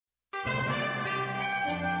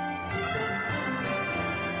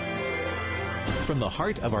From the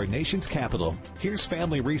heart of our nation's capital, here's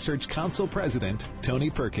Family Research Council President Tony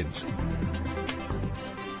Perkins.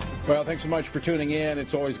 Well, thanks so much for tuning in.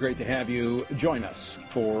 It's always great to have you join us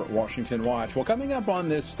for Washington Watch. Well, coming up on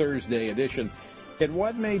this Thursday edition, in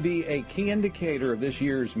what may be a key indicator of this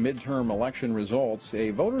year's midterm election results, a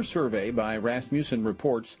voter survey by Rasmussen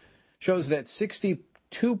Reports shows that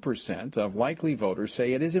 62% of likely voters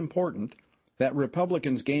say it is important that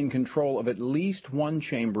Republicans gain control of at least one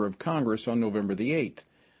chamber of Congress on November the 8th.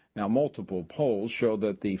 Now, multiple polls show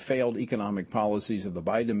that the failed economic policies of the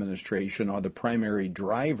Biden administration are the primary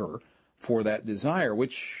driver for that desire,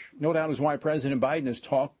 which no doubt is why President Biden is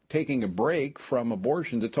taking a break from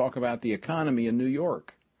abortion to talk about the economy in New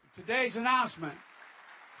York. Today's announcement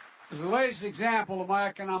is the latest example of my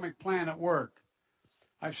economic plan at work.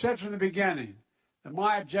 I've said from the beginning that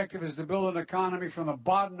my objective is to build an economy from the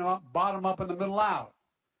bottom up and the middle out.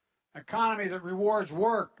 An economy that rewards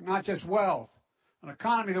work, not just wealth. An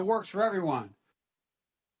economy that works for everyone.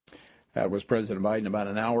 That was President Biden about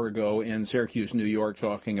an hour ago in Syracuse, New York,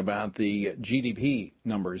 talking about the GDP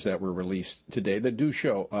numbers that were released today that do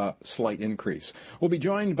show a slight increase. We'll be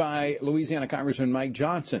joined by Louisiana Congressman Mike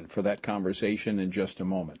Johnson for that conversation in just a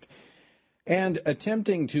moment. And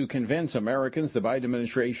attempting to convince Americans the Biden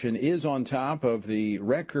administration is on top of the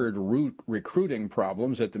record recruiting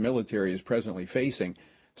problems that the military is presently facing,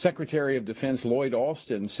 Secretary of Defense Lloyd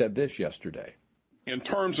Austin said this yesterday. In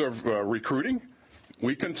terms of recruiting,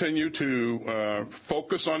 we continue to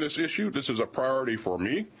focus on this issue. This is a priority for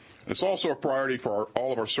me. It's also a priority for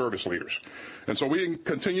all of our service leaders. And so we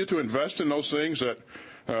continue to invest in those things that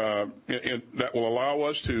will allow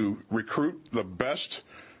us to recruit the best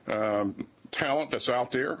talent that's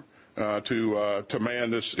out there to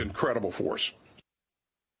man this incredible force.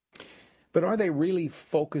 But are they really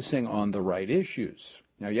focusing on the right issues?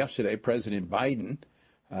 Now, yesterday, President Biden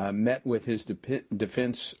met with his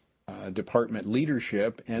Defense Department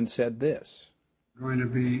leadership and said this. We're going to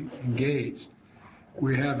be engaged.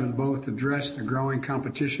 We have both addressed the growing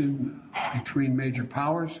competition between major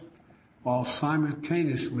powers while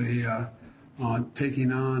simultaneously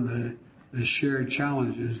taking on the shared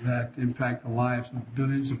challenges that impact the lives of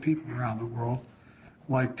billions of people around the world,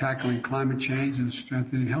 like tackling climate change and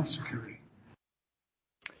strengthening health security.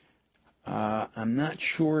 I'm not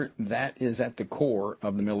sure that is at the core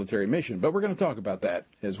of the military mission, but we're going to talk about that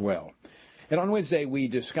as well. And on Wednesday, we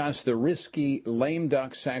discussed the risky lame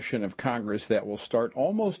duck session of Congress that will start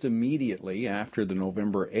almost immediately after the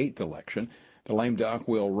November 8th election. The lame duck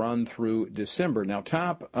will run through December. Now,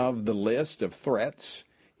 top of the list of threats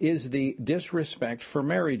is the Disrespect for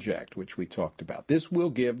Marriage Act, which we talked about. This will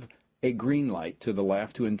give a green light to the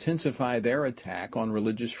left to intensify their attack on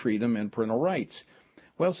religious freedom and parental rights.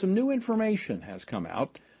 Well, some new information has come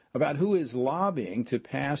out about who is lobbying to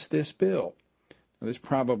pass this bill. Now, this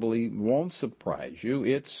probably won't surprise you.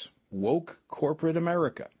 It's woke corporate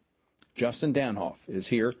America. Justin Danhoff is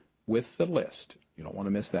here with the list. You don't want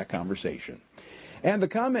to miss that conversation. And the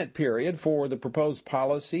comment period for the proposed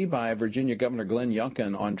policy by Virginia Governor Glenn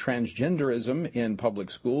Youngkin on transgenderism in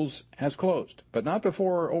public schools has closed, but not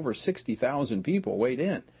before over 60,000 people weighed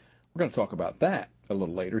in. We're going to talk about that a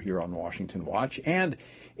little later here on Washington Watch. And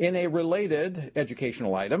in a related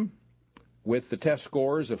educational item, with the test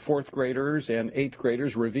scores of fourth graders and eighth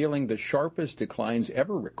graders revealing the sharpest declines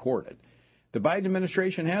ever recorded, the Biden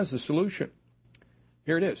administration has the solution.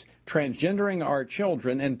 Here it is, transgendering our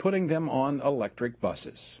children and putting them on electric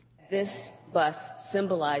buses. This bus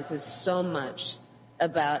symbolizes so much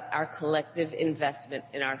about our collective investment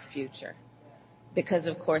in our future, because,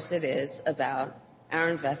 of course, it is about our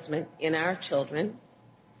investment in our children,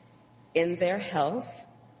 in their health,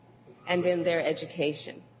 and in their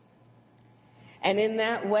education. And in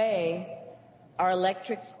that way, our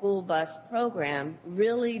electric school bus program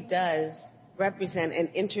really does represent an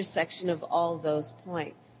intersection of all those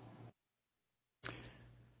points.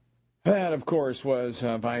 That, of course, was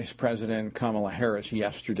Vice President Kamala Harris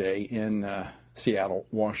yesterday in Seattle,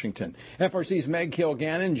 Washington. FRC's Meg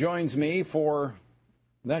Kilgannon joins me for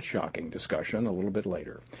that shocking discussion a little bit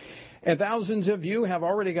later. And thousands of you have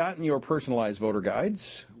already gotten your personalized voter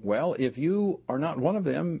guides. Well, if you are not one of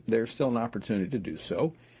them, there's still an opportunity to do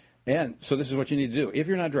so. And so this is what you need to do. If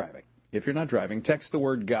you're not driving, text the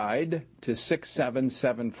word guide to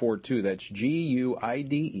 67742. That's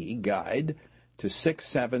GUIDE, guide to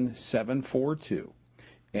 67742.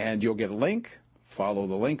 And you'll get a link. Follow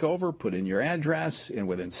the link over, put in your address, and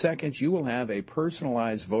within seconds you will have a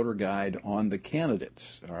personalized voter guide on the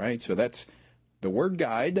candidates. All right, so that's the word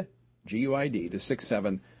guide, GUID, to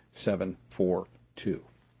 67742.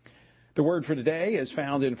 The word for today is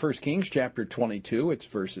found in 1 Kings chapter 22. It's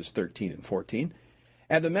verses 13 and 14.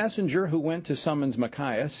 And the messenger who went to summons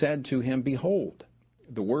Micaiah said to him, Behold,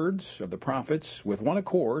 the words of the prophets with one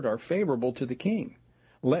accord are favorable to the king.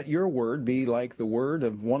 Let your word be like the word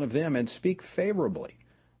of one of them, and speak favorably.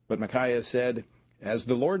 But Micaiah said, As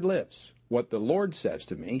the Lord lives, what the Lord says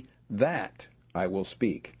to me, that I will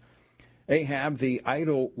speak. Ahab, the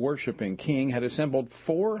idol-worshipping king, had assembled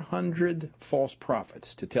 400 false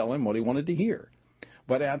prophets to tell him what he wanted to hear.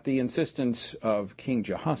 But at the insistence of King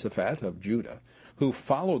Jehoshaphat of Judah, who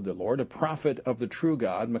followed the Lord, a prophet of the true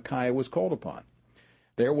God, Micaiah was called upon.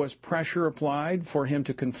 There was pressure applied for him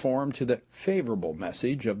to conform to the favorable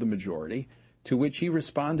message of the majority, to which he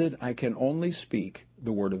responded, I can only speak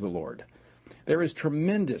the word of the Lord. There is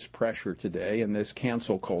tremendous pressure today in this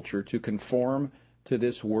cancel culture to conform to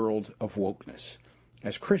this world of wokeness.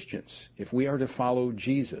 As Christians, if we are to follow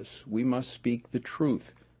Jesus, we must speak the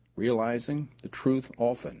truth, realizing the truth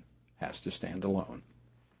often has to stand alone.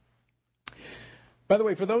 By the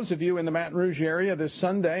way, for those of you in the Baton Rouge area, this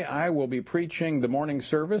Sunday I will be preaching the morning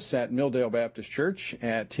service at Milldale Baptist Church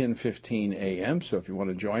at 10:15 a.m. So if you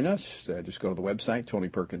want to join us, just go to the website,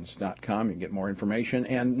 TonyPerkins.com. You can get more information.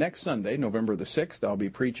 And next Sunday, November the 6th, I'll be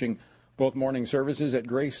preaching both morning services at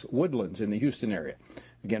Grace Woodlands in the Houston area.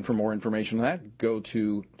 Again, for more information on that, go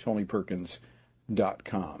to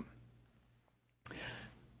TonyPerkins.com.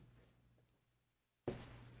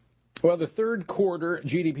 Well, the third quarter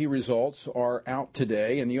GDP results are out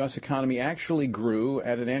today, and the U.S. economy actually grew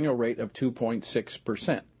at an annual rate of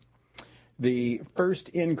 2.6%, the first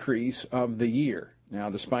increase of the year.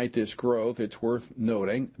 Now, despite this growth, it's worth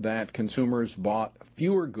noting that consumers bought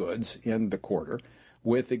fewer goods in the quarter,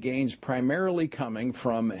 with the gains primarily coming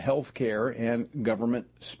from health care and government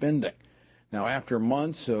spending. Now, after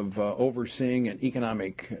months of overseeing an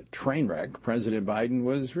economic train wreck, President Biden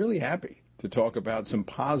was really happy to talk about some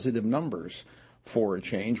positive numbers for a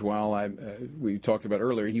change. While we talked about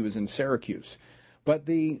earlier, he was in Syracuse. But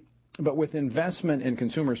with investment and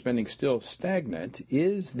consumer spending still stagnant,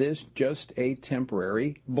 is this just a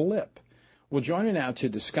temporary blip? Well, joining now to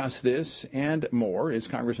discuss this and more is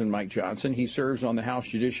Congressman Mike Johnson. He serves on the House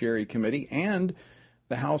Judiciary Committee and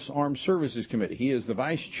the House Armed Services Committee. He is the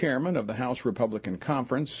vice chairman of the House Republican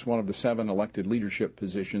Conference, one of the 7 elected leadership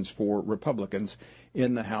positions for Republicans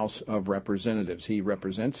in the House of Representatives. He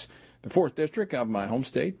represents the 4th District of my home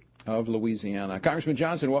state of Louisiana. Congressman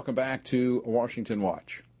Johnson, welcome back to Washington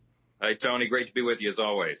Watch. Hey, Tony, great to be with you as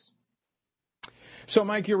always. So,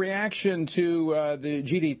 Mike, your reaction to the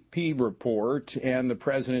GDP report and the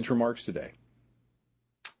president's remarks today?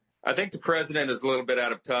 I think the president is a little bit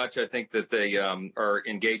out of touch. I think that they are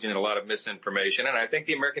engaging in a lot of misinformation. And I think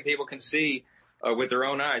the American people can see with their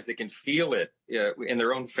own eyes, they can feel it in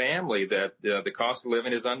their own family that the cost of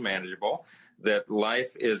living is unmanageable, that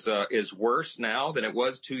life is worse now than it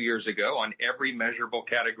was 2 years ago on every measurable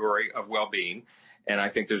category of well-being. And I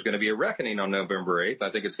think there's going to be a reckoning on November 8th.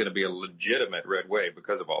 I think it's going to be a legitimate red wave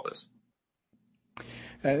because of all this.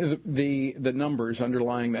 The numbers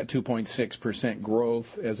underlying that 2.6%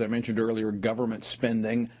 growth, as I mentioned earlier, government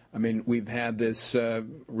spending. I mean, we've had this,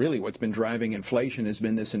 really what's been driving inflation has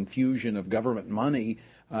been this infusion of government money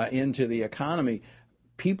into the economy.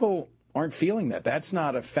 People aren't feeling that. That's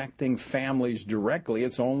not affecting families directly.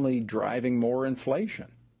 It's only driving more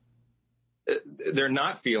inflation. They're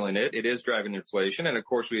not feeling it. It is driving inflation. And, of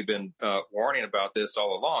course, we've been warning about this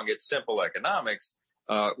all along. It's simple economics.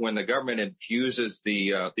 When the government infuses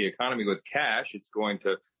the economy with cash, it's going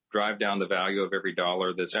to drive down the value of every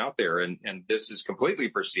dollar that's out there. And this is completely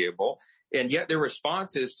foreseeable. And yet their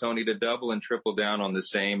response is, Tony, to double and triple down on the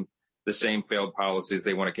same failed policies.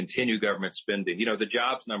 They want to continue government spending. You know, the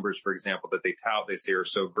jobs numbers, for example, that they tout, they say are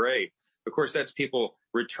so great. Of course, that's people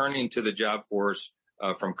returning to the job force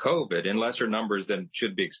from COVID in lesser numbers than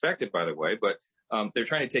should be expected, by the way. But they're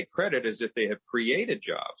trying to take credit as if they have created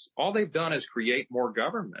jobs. All they've done is create more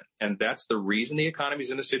government. And that's the reason the economy is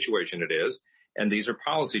in the situation it is. And these are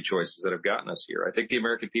policy choices that have gotten us here. I think the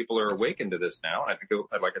American people are awakened to this now. And I think,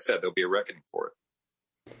 like I said, there'll be a reckoning for it.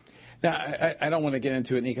 Now, I don't want to get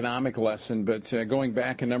into an economic lesson, but going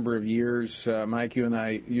back a number of years, Mike, you and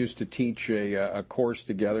I used to teach a course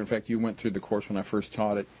together. In fact, you went through the course when I first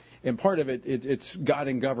taught it. And part of it's God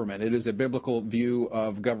in government. It is a biblical view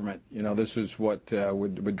of government. You know, this is what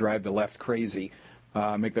would drive the left crazy,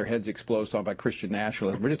 make their heads explode, talking about Christian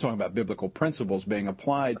nationalism. We're just talking about biblical principles being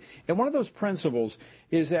applied. And one of those principles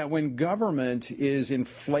is that when government is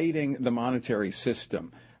inflating the monetary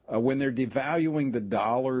system, when they're devaluing the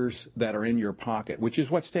dollars that are in your pocket, which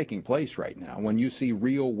is what's taking place right now, when you see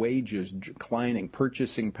real wages declining,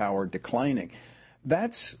 purchasing power declining,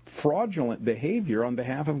 that's fraudulent behavior on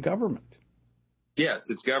behalf of government. Yes,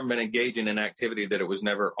 it's government engaging in activity that it was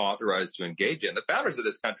never authorized to engage in. The founders of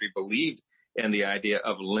this country believed in the idea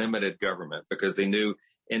of limited government because they knew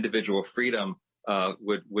individual freedom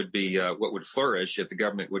would be what would flourish if the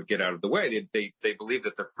government would get out of the way. They believed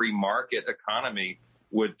that the free market economy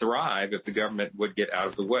would thrive if the government would get out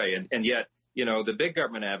of the way. And yet, the big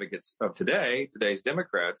government advocates of today's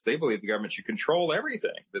Democrats, they believe the government should control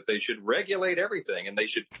everything, that they should regulate everything, and they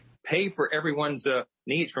should pay for everyone's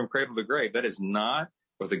needs from cradle to grave. That is not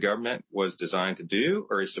what the government was designed to do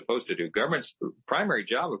or is supposed to do. Government's primary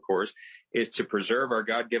job, of course, is to preserve our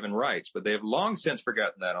God-given rights, but they have long since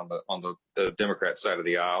forgotten that on the Democrat side of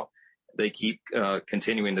the aisle. They keep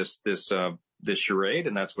continuing this charade,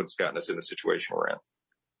 and that's what's gotten us in the situation we're in.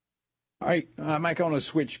 All right, Mike, I want to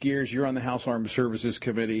switch gears. You're on the House Armed Services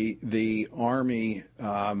Committee. The Army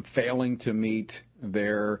failing to meet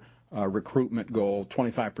their recruitment goal,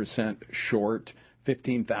 25% short,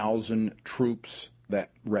 15,000 troops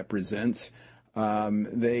that represents.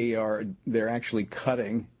 They're actually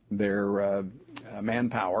cutting their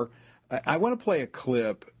manpower. I want to play a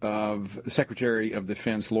clip of Secretary of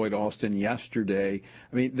Defense Lloyd Austin yesterday.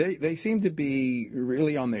 I mean, they seem to be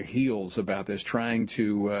really on their heels about this, trying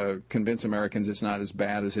to convince Americans it's not as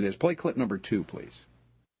bad as it is. Play clip number 2, please.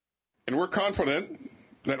 And we're confident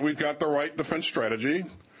that we've got the right defense strategy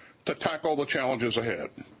to tackle the challenges ahead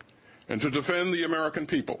and to defend the American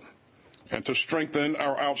people and to strengthen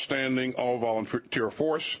our outstanding all-volunteer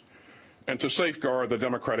force and to safeguard the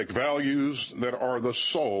democratic values that are the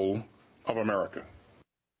soul of America.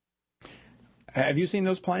 Have you seen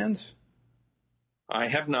those plans? I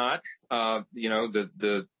have not.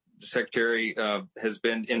 The Secretary has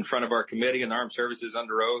been in front of our committee and Armed Services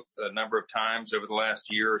under oath a number of times over the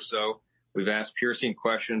last year or so. We've asked piercing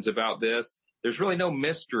questions about this. There's really no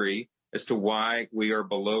mystery as to why we are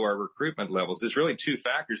below our recruitment levels. There's really 2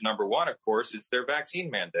 factors. Number one, of course, is their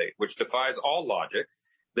vaccine mandate, which defies all logic.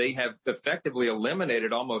 They have effectively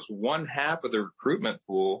eliminated almost 1/2 of the recruitment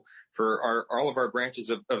pool for all of our branches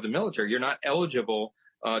of the military. You're not eligible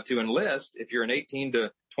to enlist if you're an 18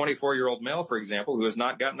 to 24-year-old male, for example, who has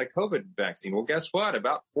not gotten the COVID vaccine. Well, guess what?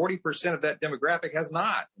 About 40% of that demographic has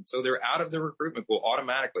not. And so they're out of the recruitment pool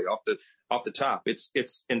automatically off the top.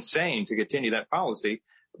 It's insane to continue that policy,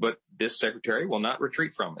 but this secretary will not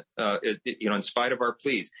retreat from it, in spite of our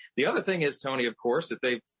pleas. The other thing is, Tony, of course, that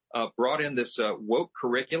they've brought in this woke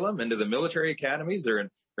curriculum into the military academies. They're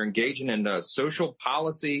engaging in social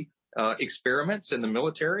policy experiments in the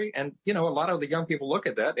military. And, a lot of the young people look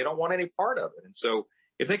at that. They don't want any part of it. And so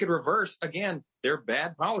if they could reverse, again, their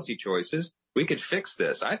bad policy choices, we could fix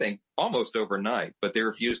this, I think, almost overnight. But they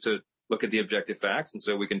refuse to look at the objective facts. And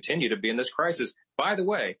so we continue to be in this crisis, by the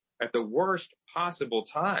way, at the worst possible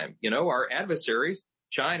time. Our adversaries,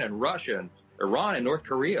 China and Russia and Iran and North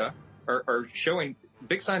Korea, are showing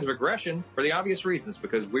big signs of aggression for the obvious reasons,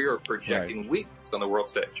 because we are projecting weakness on the world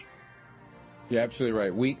stage. You're absolutely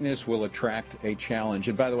right. Weakness will attract a challenge.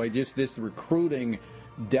 And by the way, just this recruiting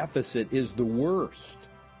deficit is the worst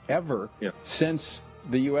ever since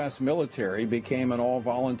the U.S. military became an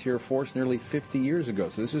all-volunteer force nearly 50 years ago.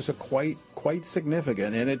 So this is quite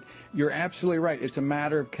significant. And you're absolutely right. It's a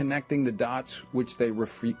matter of connecting the dots, which they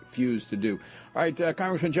refuse to do. All right,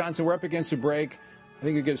 Congressman Johnson, we're up against a break. I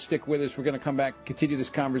think you're going to stick with us. We're going to come back, continue this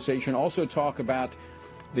conversation, also talk about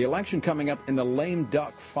the election coming up and the lame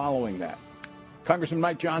duck following that. Congressman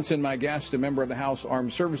Mike Johnson, my guest, a member of the House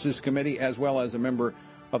Armed Services Committee, as well as a member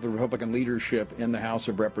of the Republican leadership in the House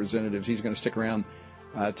of Representatives. He's going to stick around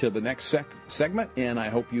till the next segment, and I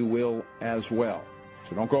hope you will as well.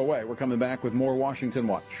 So don't go away. We're coming back with more Washington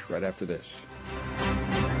Watch right after this.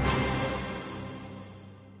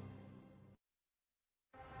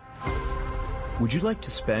 Would you like to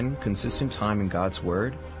spend consistent time in God's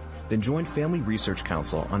Word? Then join Family Research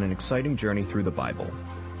Council on an exciting journey through the Bible.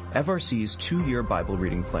 FRC's 2-year Bible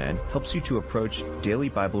reading plan helps you to approach daily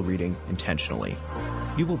Bible reading intentionally.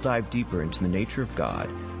 You will dive deeper into the nature of God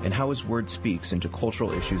and how His Word speaks into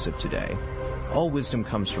cultural issues of today. All wisdom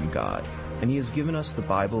comes from God, and He has given us the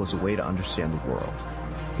Bible as a way to understand the world.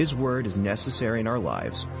 His Word is necessary in our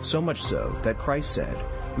lives, so much so that Christ said,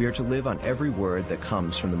 we are to live on every word that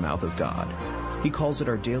comes from the mouth of God. He calls it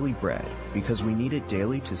our daily bread because we need it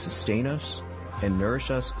daily to sustain us and nourish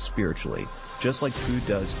us spiritually, just like food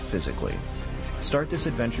does physically. Start this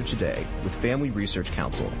adventure today with Family Research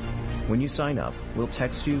Council. When you sign up, we'll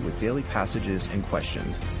text you with daily passages and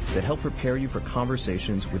questions that help prepare you for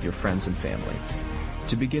conversations with your friends and family.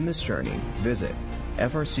 To begin this journey, visit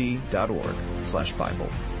frc.org/Bible.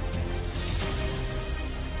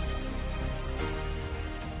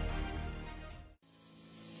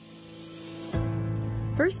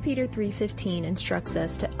 1 Peter 3:15 instructs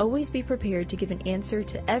us to always be prepared to give an answer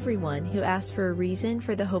to everyone who asks for a reason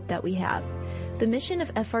for the hope that we have. The mission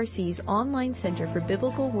of FRC's online Center for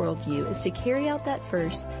Biblical Worldview is to carry out that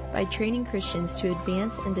first by training Christians to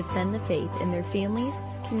advance and defend the faith in their families,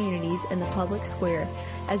 communities, and the public square,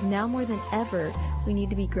 as now more than ever, we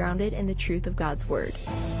need to be grounded in the truth of God's Word.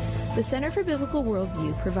 The Center for Biblical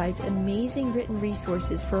Worldview provides amazing written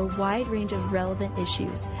resources for a wide range of relevant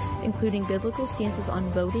issues, including biblical stances on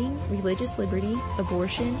voting, religious liberty,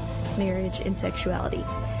 abortion, marriage, and sexuality.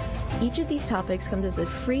 Each of these topics comes as a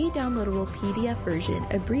free downloadable PDF version,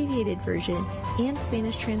 abbreviated version, and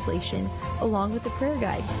Spanish translation, along with the prayer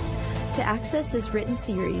guide. To access this written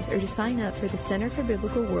series or to sign up for the Center for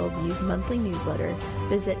Biblical Worldview's monthly newsletter,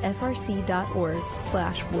 visit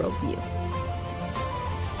frc.org/worldview.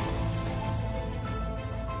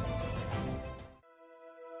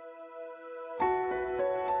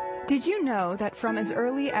 Did you know that from as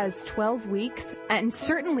early as 12 weeks, and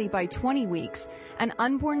certainly by 20 weeks, an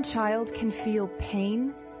unborn child can feel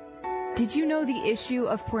pain? Did you know the issue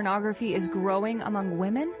of pornography is growing among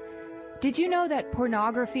women? Did you know that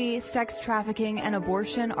pornography, sex trafficking, and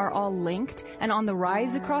abortion are all linked and on the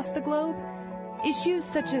rise across the globe? Issues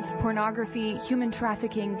such as pornography, human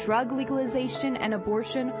trafficking, drug legalization, and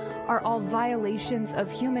abortion are all violations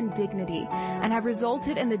of human dignity and have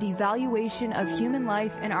resulted in the devaluation of human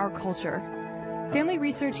life in our culture. Family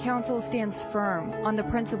Research Council stands firm on the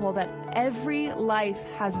principle that every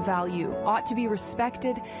life has value, ought to be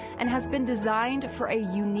respected, and has been designed for a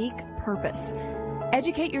unique purpose.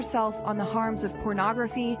 Educate yourself on the harms of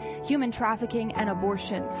pornography, human trafficking, and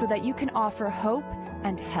abortion so that you can offer hope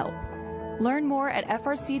and help. Learn more at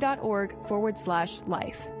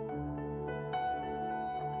frc.org/life.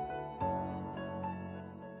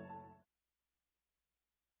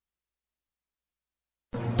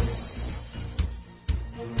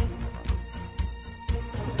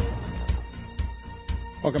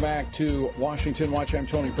 Welcome back to Washington Watch. I'm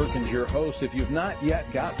Tony Perkins, your host. If you've not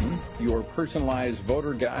yet gotten your personalized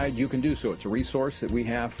voter guide, you can do so. It's a resource that we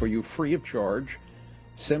have for you free of charge.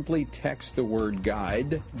 Simply text the word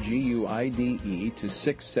GUIDE, G-U-I-D-E, to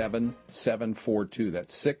 67742.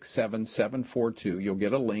 That's 67742. You'll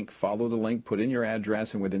get a link. Follow the link, put in your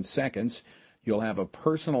address, and within seconds, you'll have a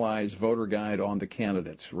personalized voter guide on the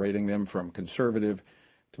candidates, rating them from conservative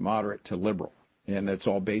to moderate to liberal. And that's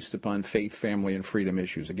all based upon faith, family, and freedom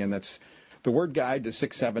issues. Again, that's the word GUIDE to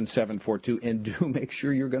 67742. And do make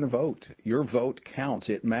sure you're going to vote. Your vote counts.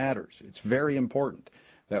 It matters. It's very important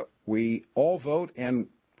that we all vote and,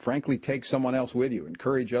 frankly, take someone else with you.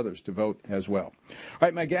 Encourage others to vote as well. All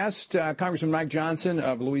right, my guest, Congressman Mike Johnson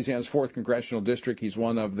of Louisiana's 4th Congressional District. He's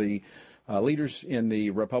one of the leaders in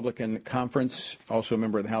the Republican Conference, also a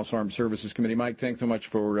member of the House Armed Services Committee. Mike, thanks so much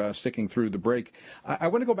for sticking through the break. I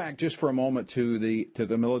want to go back just for a moment to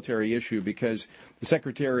the military issue, because the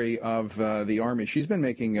Secretary of the Army, she's been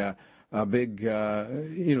making a big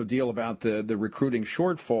deal about the recruiting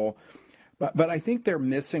shortfall. But I think they're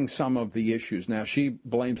missing some of the issues. Now, she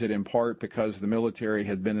blames it in part because the military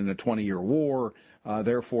had been in a 20-year war,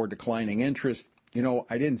 therefore declining interest.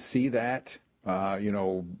 I didn't see that,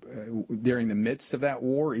 during the midst of that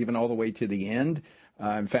war, even all the way to the end.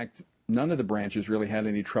 In fact, none of the branches really had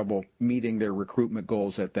any trouble meeting their recruitment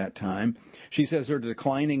goals at that time. She says there's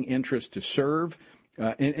declining interest to serve,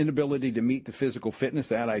 inability to meet the physical fitness,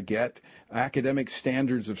 that I get, academic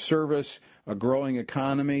standards of service, a growing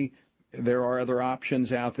economy. There are other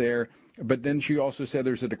options out there. But then she also said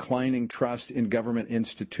there's a declining trust in government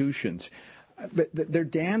institutions. But they're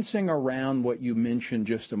dancing around what you mentioned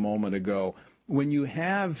just a moment ago. When you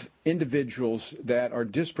have individuals that are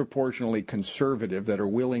disproportionately conservative, that are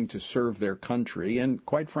willing to serve their country, and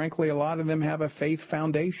quite frankly, a lot of them have a faith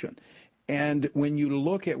foundation. And when you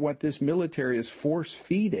look at what this military is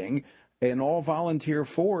force-feeding, an all-volunteer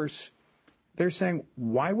force, they're saying,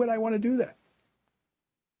 why would I want to do that?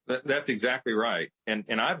 That's exactly right. And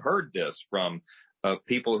I've heard this from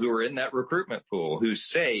people who are in that recruitment pool who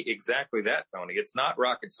say exactly that, Tony. It's not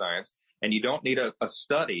rocket science, and you don't need a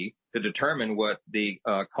study to determine what the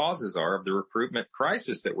causes are of the recruitment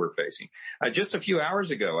crisis that we're facing. Just a few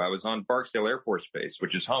hours ago, I was on Barksdale Air Force Base,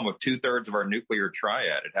 which is home of 2/3 of our nuclear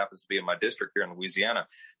triad. It happens to be in my district here in Louisiana.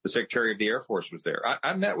 The Secretary of the Air Force was there.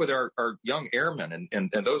 I met with our young airmen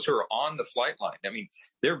and those who are on the flight line. I mean,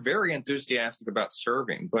 they're very enthusiastic about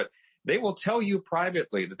serving, but they will tell you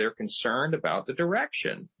privately that they're concerned about the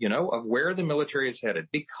direction, of where the military is headed,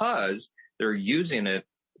 because they're using it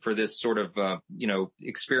for this sort of,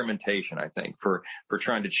 experimentation, I think, for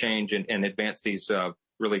trying to change and advance these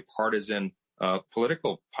really partisan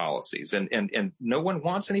political policies. And no one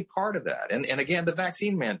wants any part of that. And again, the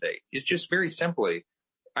vaccine mandate is just very simply,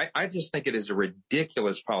 I just think it is a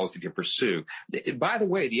ridiculous policy to pursue. By the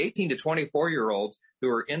way, the 18 to 24-year-olds who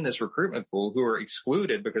are in this recruitment pool, who are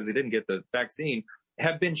excluded because they didn't get the vaccine,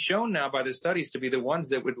 have been shown now by the studies to be the ones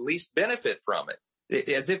that would least benefit from it,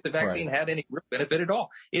 as if the vaccine had any benefit at all.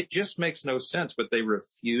 It just makes no sense, but they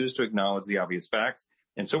refuse to acknowledge the obvious facts.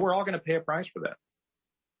 And so we're all going to pay a price for that.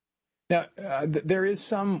 Now, there is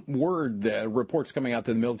some word, reports coming out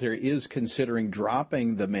that the military is considering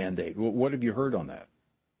dropping the mandate. What have you heard on that?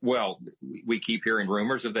 Well, we keep hearing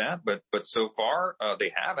rumors of that, but so far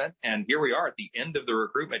they haven't. And here we are at the end of the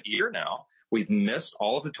recruitment year now. We've missed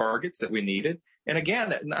all of the targets that we needed. And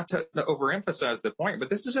again, not to overemphasize the point, but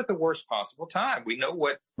this is at the worst possible time. We know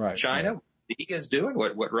what China is doing,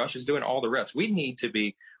 what Russia's doing, all the rest. We need to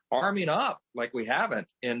be arming up like we haven't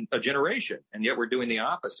in a generation, and yet we're doing the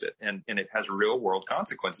opposite. And it has real world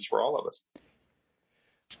consequences for all of us.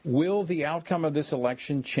 Will the outcome of this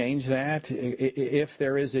election change that? If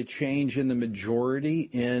there is a change in the majority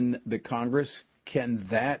in the Congress, can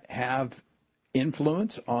that have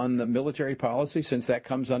influence on the military policy since that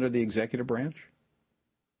comes under the executive branch?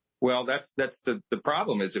 Well, that's the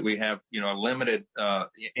problem is that we have, a limited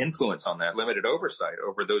influence on that, limited oversight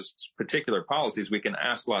over those particular policies. We can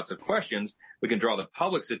ask lots of questions. We can draw the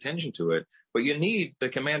public's attention to it. But you need the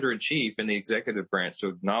commander in chief and the executive branch to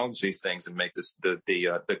acknowledge these things and make this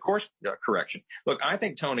the course correction. Look, I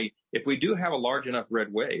think, Tony, if we do have a large enough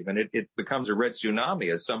red wave and it becomes a red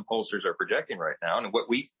tsunami, as some pollsters are projecting right now, and what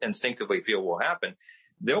we instinctively feel will happen,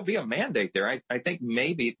 there'll be a mandate there. I think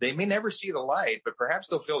maybe they may never see the light, but perhaps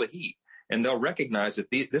they'll feel the heat and they'll recognize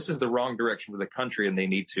that this is the wrong direction for the country and they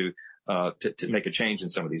need to make a change in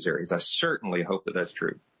some of these areas. I certainly hope that that's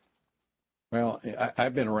true. Well,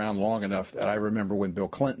 I've been around long enough that I remember when Bill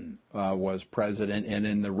Clinton was president, and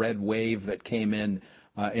in the red wave that came in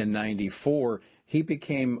 94, he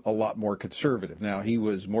became a lot more conservative. Now, he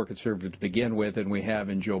was more conservative to begin with than we have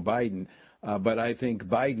in Joe Biden, but I think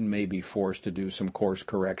Biden may be forced to do some course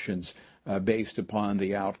corrections based upon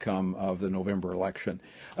the outcome of the November election.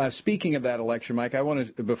 Speaking of that election, Mike, I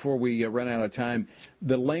want to, before we run out of time,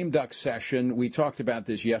 the lame duck session, we talked about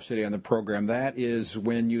this yesterday on the program. That is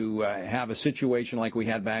when you have a situation like we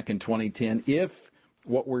had back in 2010. If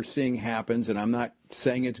what we're seeing happens, and I'm not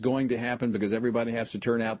saying it's going to happen because everybody has to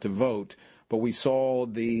turn out to vote, but we saw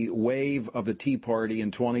the wave of the Tea Party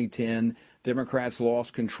in 2010. Democrats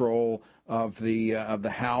lost control of the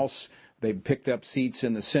House. They picked up seats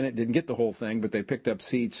in the Senate, didn't get the whole thing, but they picked up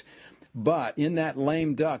seats. But in that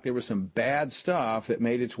lame duck, there was some bad stuff that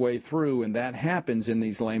made its way through, and that happens in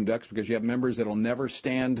these lame ducks because you have members that will never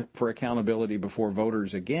stand for accountability before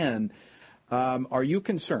voters again. Are you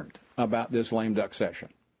concerned about this lame duck session?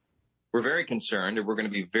 We're very concerned, and we're going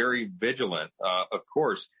to be very vigilant. Of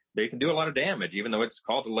course, they can do a lot of damage, even though it's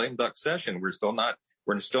called a lame duck session. We're still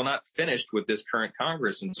not finished with this current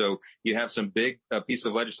Congress. And so you have some big pieces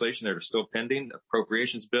of legislation that are still pending, the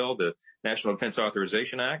appropriations bill, the National Defense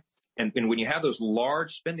Authorization Act. And when you have those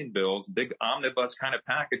large spending bills, big omnibus kind of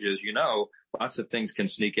packages, lots of things can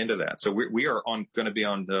sneak into that. So we are going to be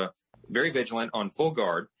very vigilant, on full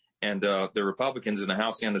guard. And the Republicans in the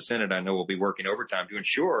House and the Senate, I know, will be working overtime to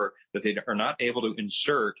ensure that they are not able to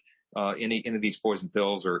insert any of these poison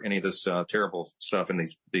pills or any of this terrible stuff in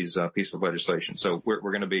these pieces of legislation. So we're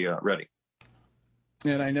going to be ready.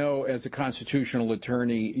 And I know, as a constitutional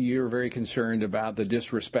attorney, you're very concerned about the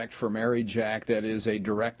Disrespect for Marriage Act that is a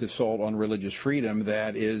direct assault on religious freedom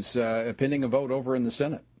that is pending a vote over in the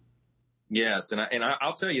Senate. Yes, and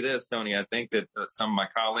I'll tell you this, Tony. I think that some of my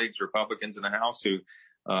colleagues, Republicans in the House, who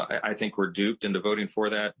I think were duped into voting for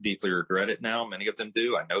that, deeply regret it now. Many of them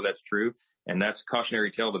do. I know that's true. And that's cautionary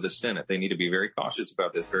tale to the Senate. They need to be very cautious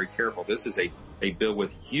about this, very careful. This is a bill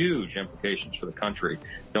with huge implications for the country.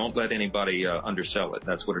 Don't let anybody undersell it.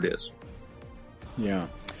 That's what it is. Yeah.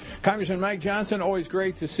 Congressman Mike Johnson, always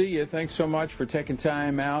great to see you. Thanks so much for taking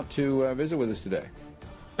time out to visit with us today.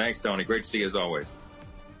 Thanks, Tony. Great to see you as always.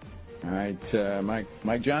 All right.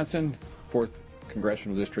 Mike Johnson, 4th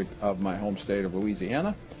Congressional District of my home state of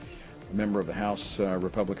Louisiana, a member of the House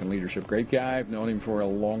Republican leadership. Great guy. I've known him for a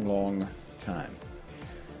long, long time.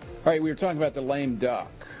 All right, we were talking about the lame duck.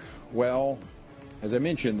 Well, as I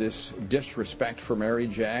mentioned, this Disrespect for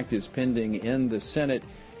Marriage Act is pending in the Senate,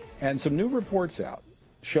 and some new reports out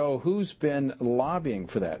show who's been lobbying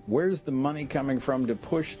for that. Where's the money coming from to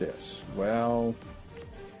push this? Well,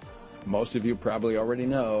 most of you probably already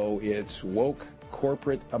know it's woke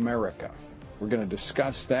corporate America. We're going to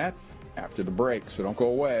discuss that after the break, so don't go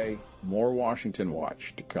away. More Washington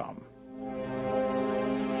Watch to come.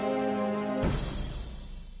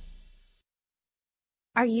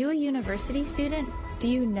 Are you a university student? Do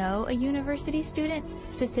you know a university student,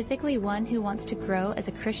 specifically one who wants to grow as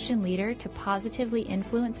a Christian leader to positively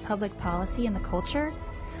influence public policy and the culture?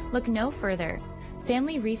 Look no further.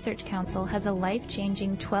 Family Research Council has a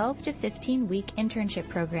life-changing 12 to 15-week internship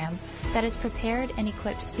program that has prepared and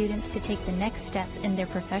equipped students to take the next step in their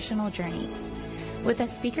professional journey. With a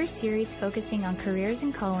speaker series focusing on careers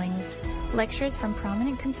and callings, lectures from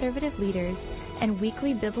prominent conservative leaders, and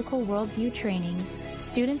weekly biblical worldview training,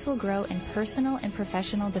 students will grow in personal and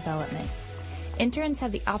professional development. Interns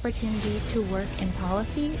have the opportunity to work in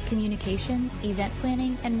policy, communications, event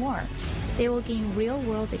planning, and more. They will gain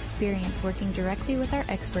real-world experience working directly with our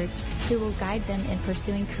experts who will guide them in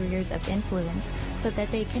pursuing careers of influence so that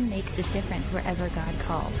they can make a difference wherever God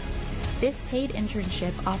calls. This paid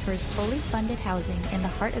internship offers fully funded housing in the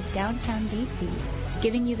heart of downtown D.C.,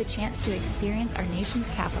 giving you the chance to experience our nation's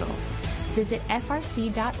capital. Visit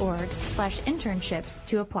frc.org/internships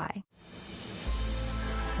to apply.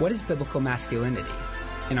 What is biblical masculinity?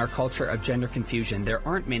 In our culture of gender confusion, there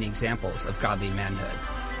aren't many examples of godly manhood.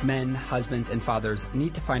 Men, husbands, and fathers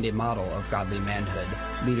need to find a model of godly manhood,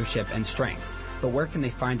 leadership, and strength. But where can they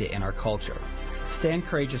find it in our culture? Stand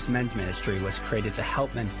Courageous Men's Ministry was created to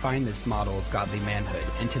help men find this model of godly manhood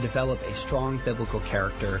and to develop a strong biblical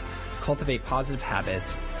character, cultivate positive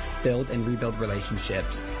habits, build and rebuild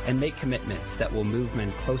relationships, and make commitments that will move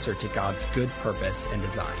men closer to God's good purpose and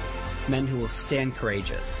design. Men who will stand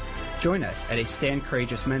courageous. Join us at a Stand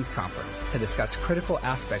Courageous Men's Conference to discuss critical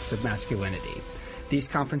aspects of masculinity. These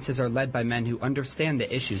conferences are led by men who understand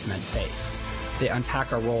the issues men face. They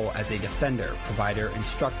unpack our role as a defender, provider,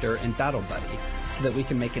 instructor, and battle buddy so that we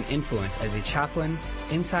can make an influence as a chaplain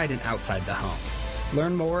inside and outside the home.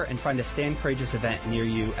 Learn more and find a Stand Courageous event near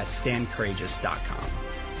you at standcourageous.com.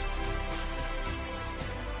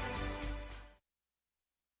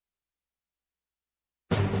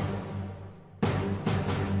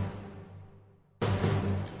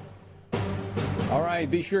 All right,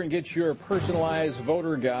 be sure and get your personalized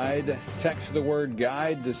voter guide. Text the word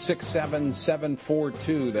guide to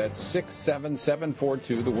 67742. That's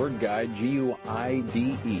 67742, the word guide,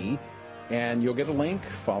 G-U-I-D-E. And you'll get a link.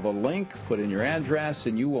 Follow the link, put in your address,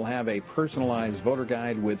 and you will have a personalized voter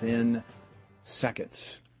guide within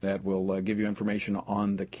seconds that will give you information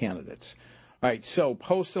on the candidates. All right, so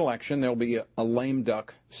post-election, there'll be a lame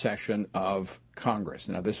duck session of Congress.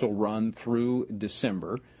 Now, this will run through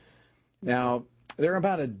December. Now, there are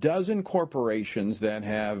about a dozen corporations that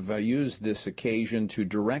have used this occasion to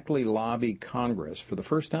directly lobby Congress for the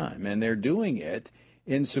first time, and they're doing it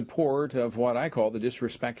in support of what I call the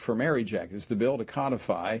Disrespect for Marriage Act. It's the bill to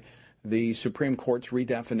codify the Supreme Court's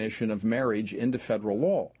redefinition of marriage into federal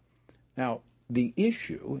law. Now, the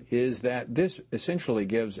issue is that this essentially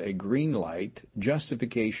gives a green light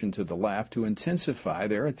justification to the left to intensify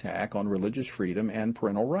their attack on religious freedom and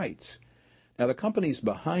parental rights. Now, the companies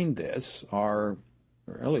behind this are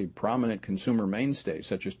really prominent consumer mainstays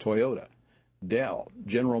such as Toyota, Dell,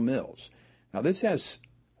 General Mills. Now, this has,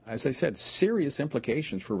 as I said, serious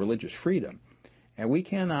implications for religious freedom, and we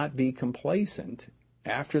cannot be complacent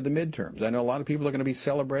after the midterms. I know a lot of people are going to be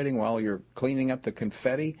celebrating while you're cleaning up the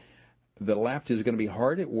confetti. The left is going to be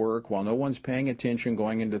hard at work while no one's paying attention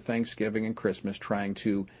going into Thanksgiving and Christmas trying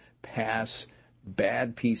to pass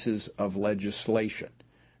bad pieces of legislation.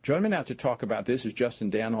 Joining me now to talk about this is Justin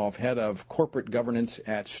Danhoff, head of corporate governance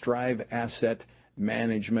at Strive Asset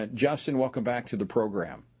Management. Justin, welcome back to the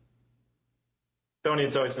program. Tony,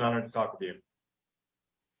 it's always an honor to talk with you.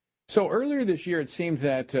 So earlier this year, it seemed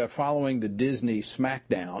that following the Disney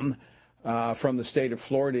smackdown from the state of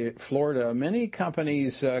Florida, many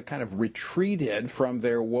companies kind of retreated from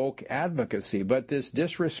their woke advocacy, but this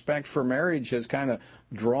disrespect for marriage has kind of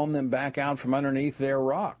drawn them back out from underneath their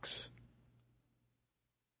rocks.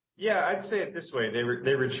 Yeah, I'd say it this way. They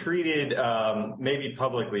retreated maybe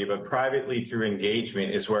publicly, but privately through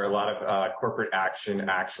engagement is where a lot of corporate action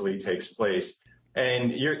actually takes place.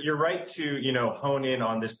 And you're right to, hone in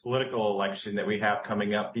on this political election that we have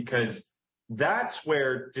coming up, because that's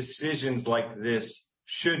where decisions like this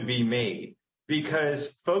should be made.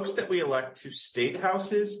 Because folks that we elect to state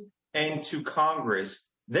houses and to Congress,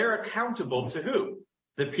 they're accountable to who?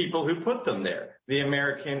 The people who put them there, the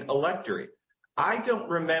American electorate. I don't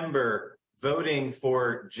remember voting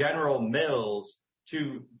for General Mills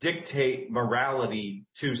to dictate morality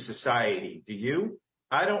to society. Do you?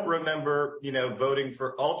 I don't remember, voting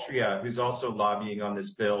for Altria, who's also lobbying on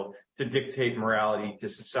this bill, to dictate morality to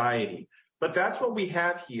society. But that's what we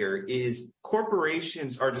have here is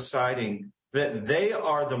corporations are deciding that they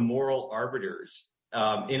are the moral arbiters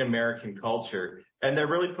in American culture. and they're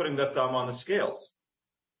really putting the thumb on the scales.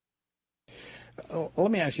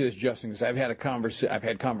 Let me ask you this, Justin, because I've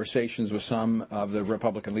had conversations with some of the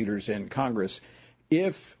Republican leaders in Congress.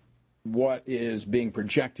 If what is being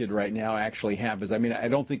projected right now actually happens, I mean, I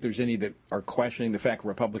don't think there's any that are questioning the fact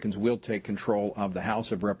Republicans will take control of the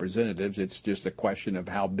House of Representatives. It's just a question of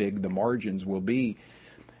how big the margins will be.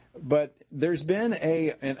 But there's been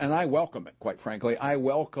and I welcome it, quite frankly. I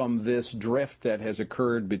welcome this drift that has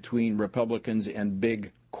occurred between Republicans and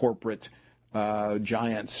big corporate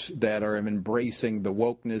giants that are embracing the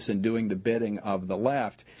wokeness and doing the bidding of the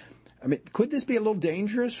left. I mean, could this be a little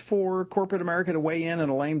dangerous for corporate America to weigh in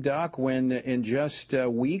a lame duck when in just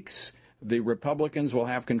weeks the Republicans will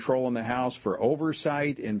have control in the House for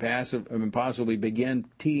oversight and possibly begin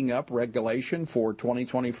teeing up regulation for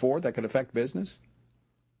 2024 that could affect business?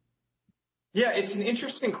 Yeah, it's an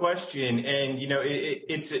interesting question. And, you know,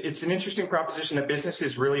 it's an interesting proposition that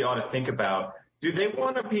businesses really ought to think about. Do they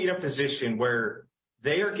want to be in a position where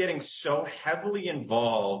they are getting so heavily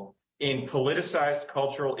involved in politicized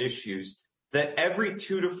cultural issues that every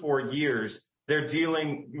 2 to 4 years they're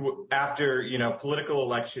dealing after, you know, political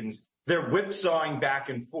elections, they're whipsawing back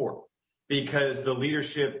and forth because the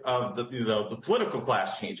leadership of the political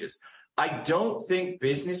class changes? I don't think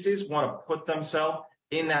businesses want to put themselves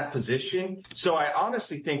in that position. So I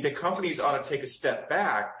honestly think that companies ought to take a step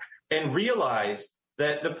back and realize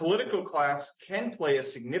that the political class can play a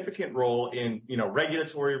significant role in, you know,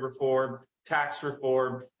 regulatory reform, tax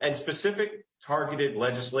reform, and specific targeted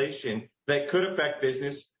legislation that could affect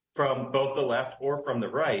business from both the left or from the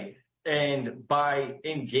right. And by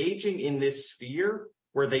engaging in this sphere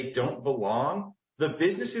where they don't belong, the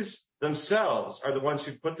businesses themselves are the ones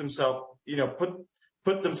who put themselves, you know,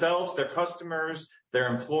 put themselves, their customers, their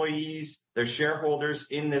employees, their shareholders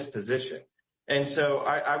in this position. And so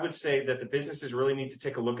I would say that the businesses really need to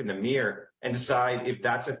take a look in the mirror and decide if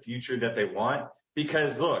that's a future that they want.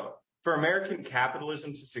 Because look, for American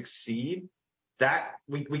capitalism to succeed, that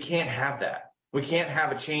we can't have that. We can't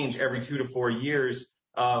have a change every 2 to 4 years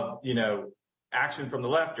of, you know, action from the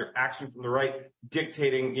left or action from the right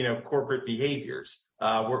dictating, you know, corporate behaviors.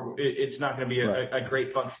 It's not going to be a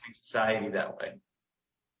great functioning society that way.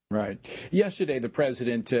 Right. Yesterday, the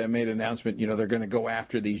president made an announcement, you know, they're going to go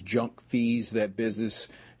after these junk fees that business,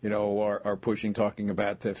 you know, are pushing, talking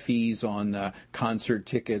about fees on concert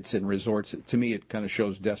tickets and resorts. To me, it kind of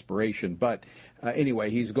shows desperation. But anyway,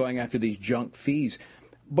 he's going after these junk fees.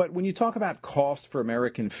 But when you talk about cost for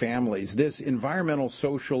American families, this environmental,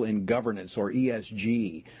 social, and governance, or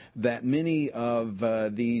ESG, that many of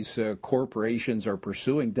these corporations are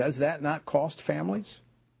pursuing, does that not cost families?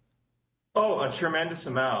 Oh, a tremendous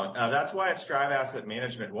amount. That's why at Strive Asset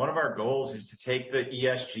Management, one of our goals is to take the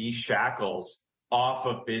ESG shackles off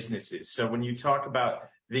of businesses. So when you talk about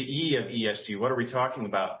the E of ESG, what are we talking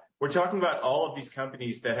about? We're talking about all of these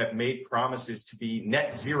companies that have made promises to be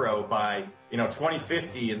net zero by, you know,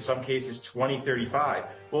 2050, in some cases 2035.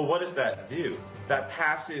 Well, what does that do? That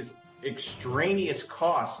passes extraneous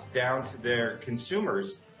costs down to their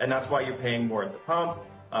consumers, and that's why you're paying more at the pump.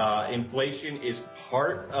 Inflation is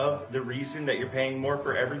part of the reason that you're paying more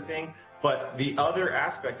for everything. But the other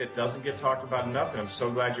aspect that doesn't get talked about enough, and I'm so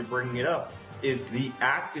glad you're bringing it up, is the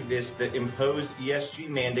activists that impose ESG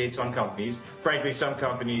mandates on companies. Frankly, some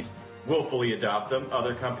companies willfully adopt them.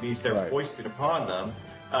 Other companies, they're foisted upon them.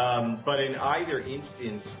 But in either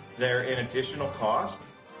instance, they're an additional cost.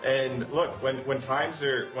 And look, when times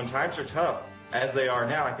are tough, as they are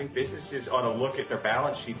now, I think businesses ought to look at their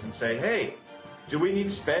balance sheets and say, hey, do we need to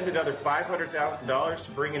spend another $500,000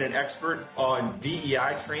 to bring in an expert on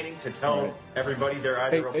DEI training to tell everybody they're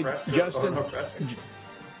either oppressed or unoppressed?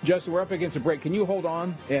 Justin, we're up against a break. Can you hold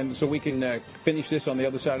on and so we can finish this on the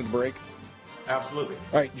other side of the break? Absolutely.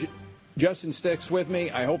 All right. Justin sticks with me.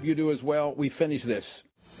 I hope you do as well. We finish this.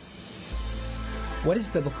 What is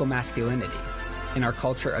biblical masculinity? In our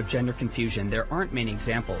culture of gender confusion, there aren't many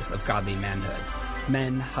examples of godly manhood.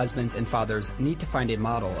 Men, husbands, and fathers need to find a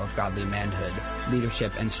model of godly manhood,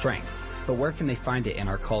 leadership, and strength. But where can they find it in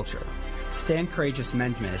our culture? Stand Courageous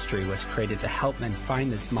Men's Ministry was created to help men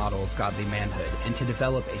find this model of godly manhood and to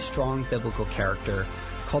develop a strong biblical character,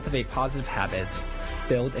 cultivate positive habits,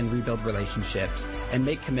 build and rebuild relationships, and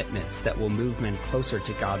make commitments that will move men closer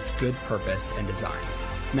to God's good purpose and design.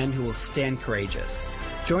 Men who will stand courageous.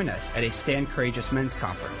 Join us at a Stand Courageous Men's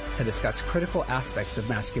Conference to discuss critical aspects of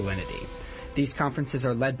masculinity. These conferences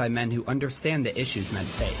are led by men who understand the issues men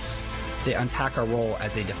face. They unpack our role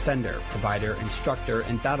as a defender, provider, instructor,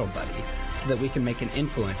 and battle buddy so that we can make an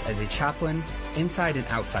influence as a chaplain inside and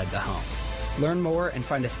outside the home. Learn more and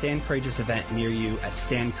find a Stand Courageous event near you at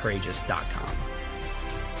standcourageous.com.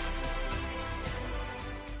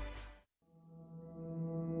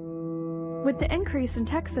 With the increase in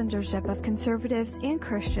tech censorship of conservatives and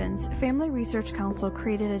Christians, Family Research Council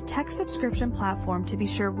created a tech subscription platform to be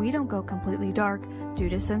sure we don't go completely dark due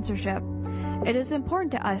to censorship. It is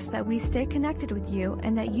important to us that we stay connected with you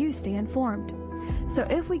and that you stay informed. So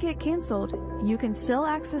if we get canceled, you can still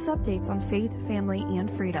access updates on faith, family,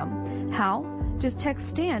 and freedom. How? Just text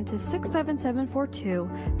STAND to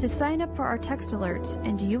 67742 to sign up for our text alerts,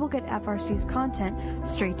 and you will get FRC's content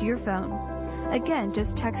straight to your phone. Again,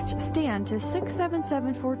 just text STAND to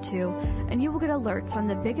 67742 and you will get alerts on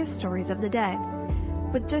the biggest stories of the day.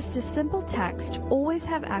 With just a simple text, always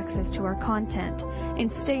have access to our content and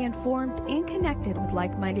stay informed and connected with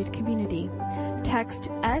like-minded community. Text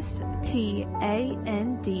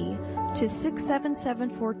STAND to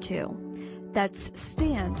 67742. That's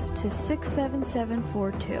STAND to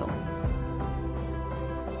 67742.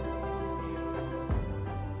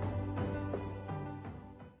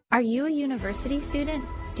 Are you a university student?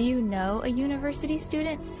 Do you know a university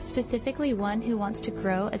student, specifically one who wants to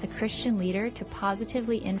grow as a Christian leader to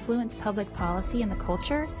positively influence public policy and the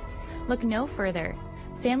culture? Look no further.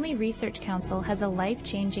 Family Research Council has a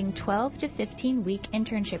life-changing 12 to 15-week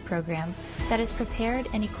internship program that has prepared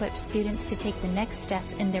and equipped students to take the next step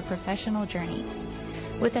in their professional journey.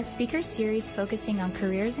 With a speaker series focusing on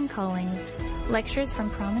careers and callings, lectures from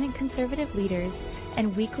prominent conservative leaders,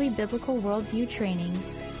 and weekly biblical worldview training,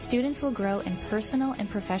 students will grow in personal and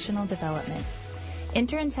professional development.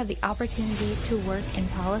 Interns have the opportunity to work in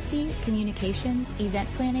policy, communications, event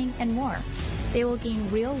planning, and more. They will gain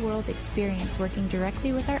real-world experience working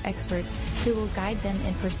directly with our experts who will guide them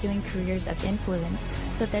in pursuing careers of influence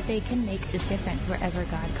so that they can make a difference wherever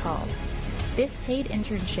God calls. This paid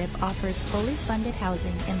internship offers fully funded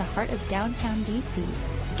housing in the heart of downtown D.C.,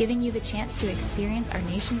 giving you the chance to experience our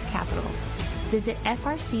nation's capital. Visit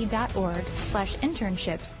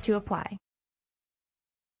frc.org/internships to apply.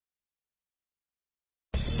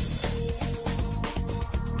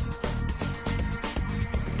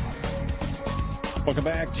 Welcome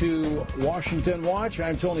back to Washington Watch.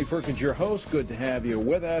 I'm Tony Perkins, your host. Good to have you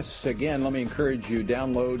with us. Again, let me encourage you,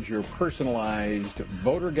 download your personalized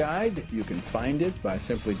voter guide. You can find it by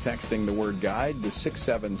simply texting the word guide to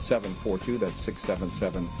 67742. That's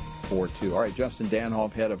 67742. All right, Justin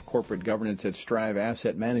Danhoff, head of corporate governance at Strive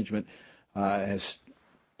Asset Management, has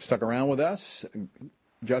stuck around with us.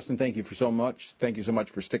 Justin, thank you so much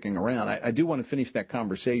for sticking around. I do want to finish that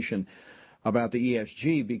conversation about the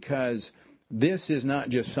ESG because this is not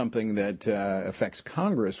just something that affects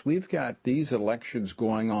Congress. We've got these elections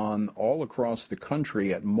going on all across the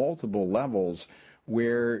country at multiple levels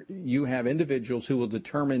where you have individuals who will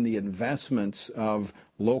determine the investments of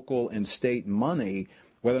local and state money,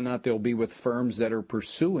 whether or not they'll be with firms that are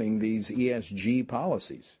pursuing these ESG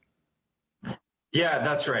policies. Yeah,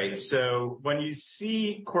 that's right. So when you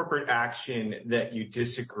see corporate action that you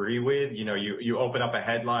disagree with, you open up a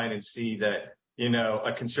headline and see that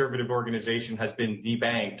a conservative organization has been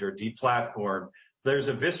debanked or deplatformed, there's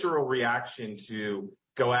a visceral reaction to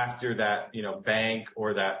go after that, bank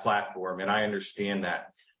or that platform. And I understand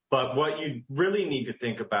that. But what you really need to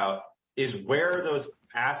think about is where are those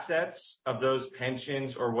assets of those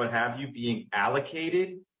pensions or what have you being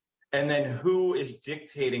allocated? And then who is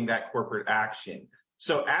dictating that corporate action?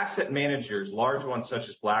 So asset managers, large ones such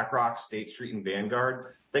as BlackRock, State Street, and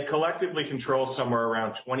Vanguard, they collectively control somewhere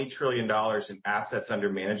around $20 trillion in assets under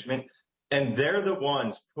management. And they're the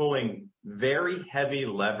ones pulling very heavy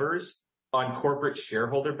levers on corporate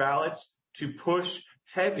shareholder ballots to push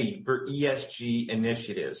heavy for ESG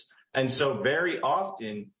initiatives. And so very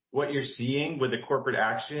often what you're seeing with the corporate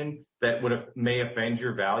action that may offend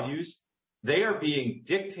your values, they are being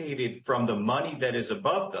dictated from the money that is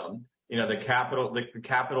above them. The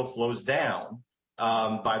capital flows down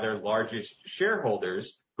by their largest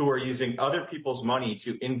shareholders who are using other people's money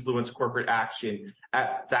to influence corporate action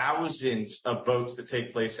at thousands of votes that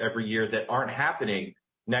take place every year that aren't happening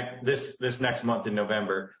this next month in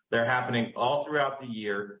November. They're happening all throughout the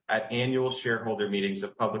year at annual shareholder meetings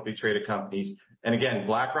of publicly traded companies. And again,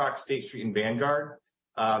 BlackRock, State Street, and Vanguard,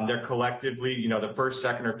 they're collectively, the first,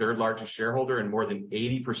 second, or third largest shareholder in more than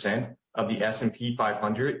 80% of the S&P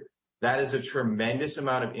 500. That is a tremendous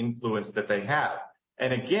amount of influence that they have.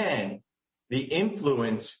 And again, the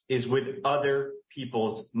influence is with other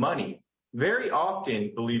people's money. Very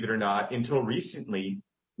often, believe it or not, until recently,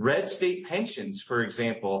 red state pensions, for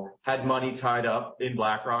example, had money tied up in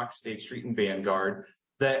BlackRock, State Street, and Vanguard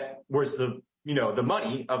that was the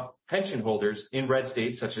money of pension holders in red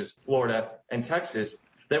states such as Florida and Texas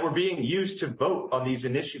that were being used to vote on these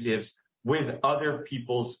initiatives with other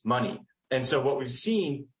people's money. And so what we've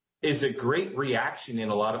seen is a great reaction in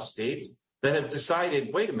a lot of states that have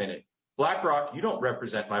decided, wait a minute, BlackRock, you don't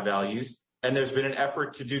represent my values. And there's been an effort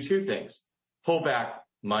to do two things: pull back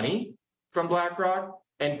money from BlackRock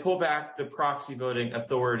and pull back the proxy voting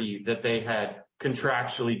authority that they had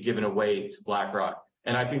contractually given away to BlackRock.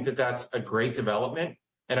 And I think that that's a great development.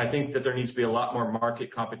 And I think that there needs to be a lot more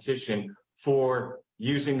market competition for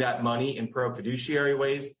using that money in pro-fiduciary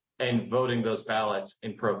ways and voting those ballots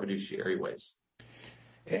in pro-fiduciary ways.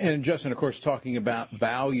 And Justin, of course, talking about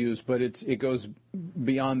values, but it goes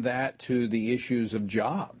beyond that to the issues of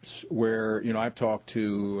jobs, where, I've talked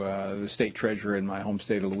to the state treasurer in my home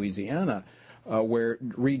state of Louisiana, where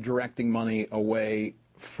redirecting money away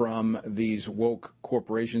from these woke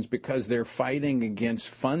corporations because they're fighting against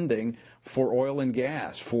funding for oil and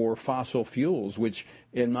gas, for fossil fuels, which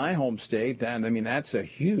in my home state, that's a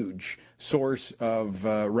huge source of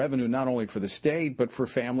revenue, not only for the state, but for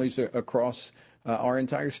families across our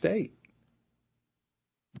entire state.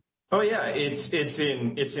 Oh yeah, it's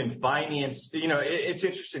in finance. It's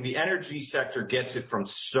interesting. The energy sector gets it from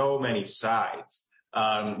so many sides.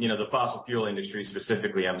 The fossil fuel industry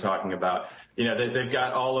specifically, I'm talking about. They've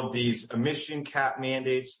got all of these emission cap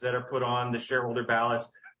mandates that are put on the shareholder ballots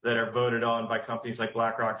that are voted on by companies like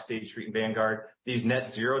BlackRock, State Street, and Vanguard. These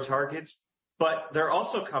net zero targets, but they're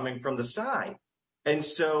also coming from the side, and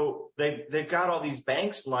so they've got all these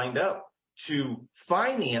banks lined up to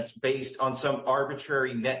finance based on some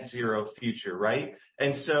arbitrary net zero future, right?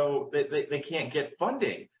 And so they can't get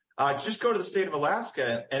funding. Just go to the state of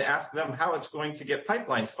Alaska and ask them how it's going to get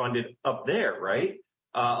pipelines funded up there, right?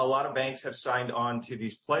 A lot of banks have signed on to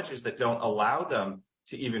these pledges that don't allow them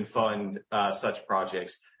to even fund such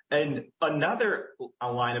projects. And another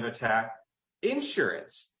line of attack,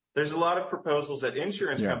 insurance. There's a lot of proposals at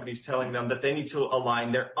insurance companies telling them that they need to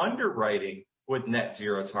align their underwriting with net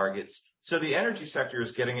zero targets. So the energy sector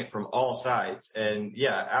is getting it from all sides. And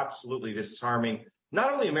yeah, absolutely, this is harming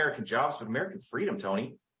not only American jobs, but American freedom,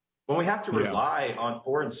 Tony. When we have to rely on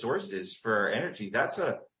foreign sources for our energy,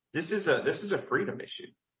 this is a freedom issue.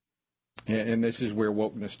 And this is where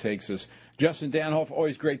wokeness takes us. Justin Danhof,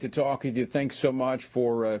 always great to talk with you. Thanks so much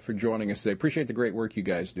for joining us today. Appreciate the great work you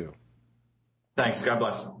guys do. Thanks. God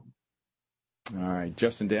bless. All right,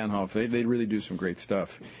 Justin Danhof, they really do some great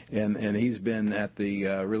stuff, and he's been at the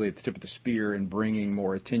really at the tip of the spear in bringing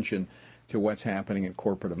more attention to what's happening in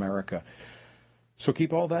corporate America. So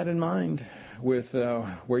keep all that in mind with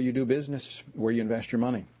where you do business, where you invest your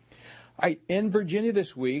money. In Virginia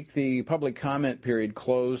this week, the public comment period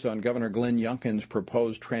closed on Governor Glenn Youngkin's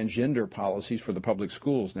proposed transgender policies for the public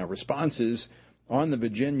schools. Now, responses on the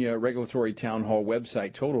Virginia Regulatory Town Hall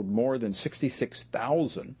website totaled more than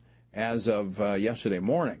 66,000 as of yesterday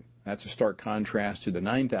morning. That's a stark contrast to the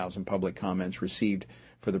 9,000 public comments received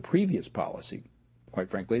for the previous policy. Quite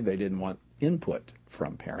frankly, they didn't want input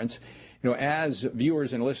from parents. As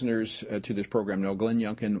viewers and listeners to this program know, Glenn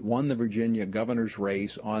Youngkin won the Virginia governor's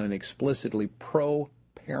race on an explicitly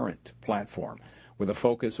pro-parent platform with a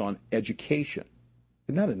focus on education.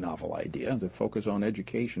 Isn't that a novel idea, to focus on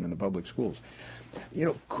education in the public schools?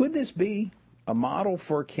 Could this be a model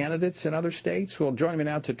for candidates in other states? Well, joining me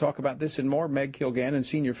now to talk about this and more, Meg Kilgannon,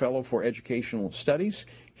 Senior Fellow for Educational Studies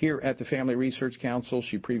here at the Family Research Council.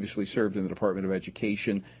 She previously served in the Department of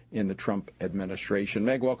Education in the Trump administration.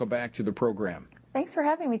 Meg, welcome back to the program. Thanks for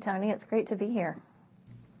having me, Tony. It's great to be here.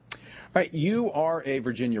 All right, you are a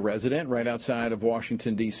Virginia resident right outside of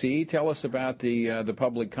Washington, D.C. Tell us about the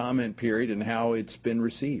public comment period and how it's been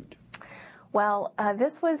received. Well,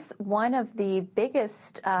 this was one of the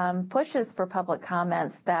biggest pushes for public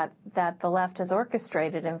comments that the left has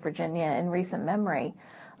orchestrated in Virginia in recent memory.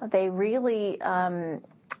 They really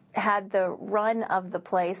had the run of the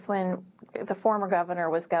place when the former governor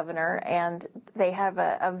was governor, and they have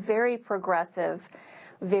a very progressive,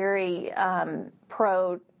 very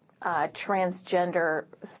pro-transgender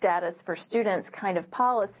status for students kind of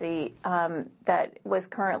policy that was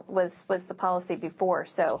the policy before.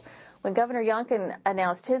 So when Governor Youngkin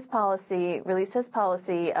announced his policy, released his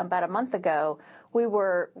policy about a month ago, we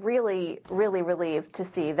were really, really relieved to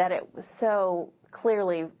see that it was so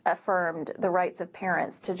clearly affirmed the rights of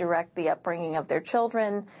parents to direct the upbringing of their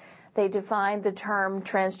children. They defined the term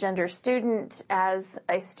transgender student as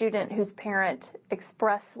a student whose parent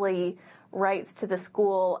expressly writes to the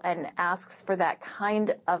school and asks for that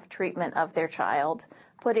kind of treatment of their child,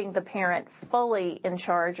 putting the parent fully in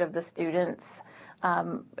charge of the students.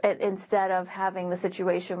 Instead of having the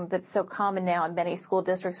situation that's so common now in many school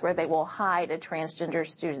districts where they will hide a transgender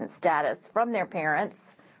student status from their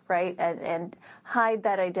parents, right, and hide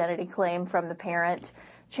that identity claim from the parent,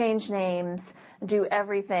 change names, do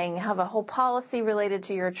everything, have a whole policy related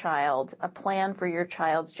to your child, a plan for your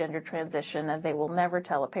child's gender transition, and they will never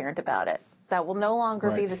tell a parent about it. That will no longer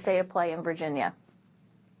be the state of play in Virginia.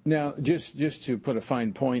 Now, just to put a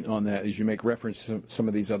fine point on that, as you make reference to some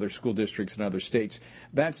of these other school districts in other states,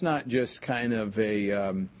 that's not just kind of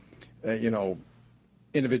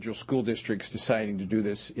individual school districts deciding to do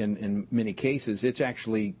this in many cases. It's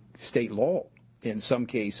actually state law in some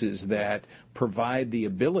cases that provide the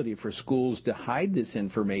ability for schools to hide this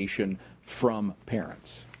information from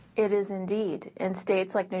parents. It is indeed. In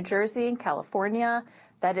states like New Jersey and California,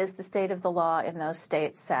 that is the state of the law in those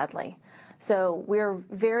states, sadly. So we're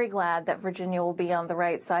very glad that Virginia will be on the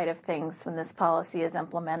right side of things when this policy is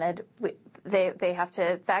implemented. They have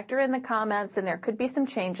to factor in the comments, and there could be some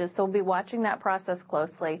changes, so we'll be watching that process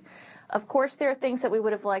closely. Of course, there are things that we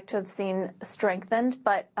would have liked to have seen strengthened,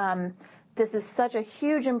 but this is such a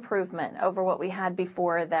huge improvement over what we had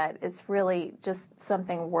before that it's really just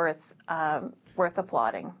something worth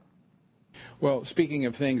applauding. Well, speaking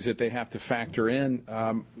of things that they have to factor in,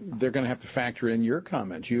 they're going to have to factor in your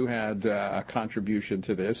comments. You had a contribution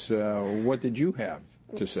to this. What did you have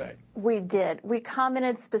to say? We did. We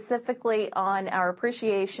commented specifically on our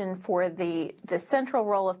appreciation for the central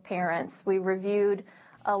role of parents. We reviewed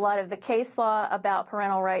a lot of the case law about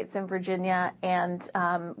parental rights in Virginia, and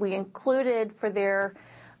we included for their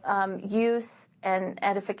use and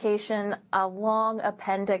edification a long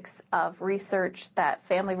appendix of research that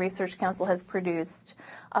Family Research Council has produced,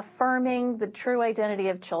 affirming the true identity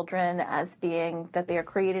of children as being that they are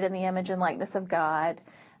created in the image and likeness of God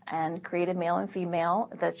and created male and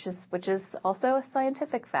female, which is also a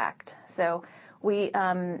scientific fact. So we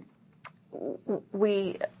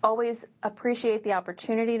always appreciate the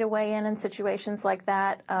opportunity to weigh in situations like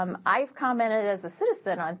that. I've commented as a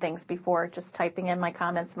citizen on things before, just typing in my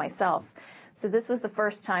comments myself. So this was the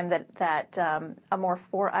first time that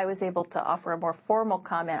I was able to offer a more formal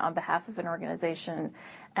comment on behalf of an organization,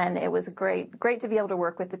 and it was great to be able to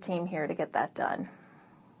work with the team here to get that done.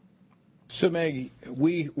 So, Meg,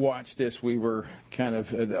 we watched this. We were kind of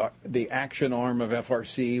the action arm of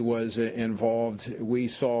FRC was involved. We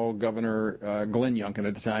saw Governor Glenn Youngkin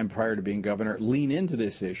at the time, prior to being governor, lean into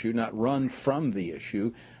this issue, not run from the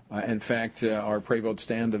issue. In fact, our Pray Vote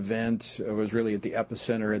Stand event was really at the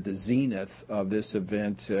epicenter, at the zenith of this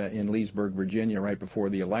event in Leesburg, Virginia, right before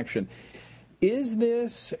the election. Is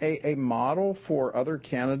this a model for other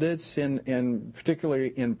candidates, in particularly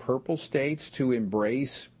in purple states, to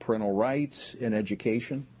embrace parental rights in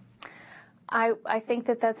education? I think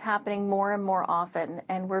that's happening more and more often,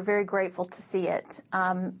 and we're very grateful to see it.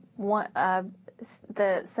 The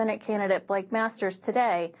Senate candidate Blake Masters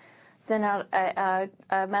today sent out a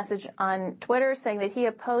message on Twitter saying that he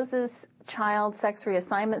opposes child sex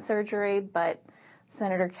reassignment surgery, but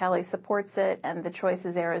Senator Kelly supports it, and the choice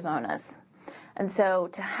is Arizona's. And so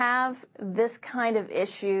to have this kind of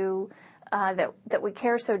issue that we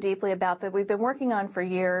care so deeply about, that we've been working on for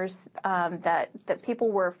years, that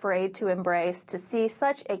people were afraid to embrace, to see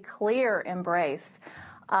such a clear embrace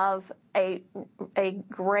of a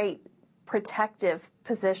great protective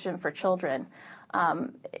position for children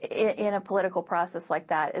in a political process like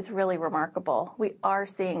that is really remarkable. We are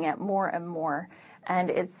seeing it more and more, and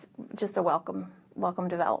it's just a welcome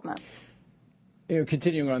development.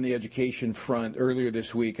 Continuing on the education front, earlier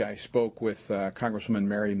this week I spoke with Congresswoman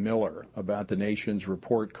Mary Miller about the nation's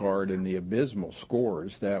report card and the abysmal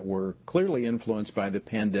scores that were clearly influenced by the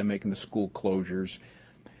pandemic and the school closures.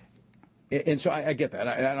 And so I get that.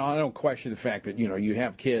 I don't question the fact that, you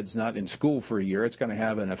have kids not in school for a year. It's going to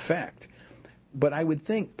have an effect. But I would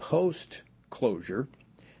think post-closure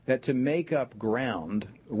that to make up ground,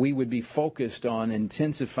 we would be focused on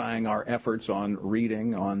intensifying our efforts on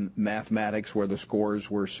reading, on mathematics, where the scores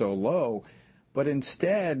were so low. But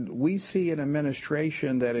instead, we see an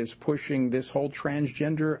administration that is pushing this whole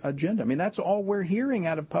transgender agenda. I mean, that's all we're hearing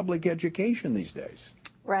out of public education these days.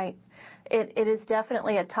 Right. It is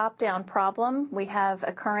definitely a top-down problem. We have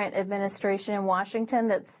a current administration in Washington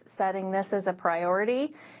that's setting this as a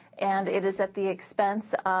priority, and it is at the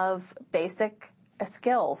expense of basic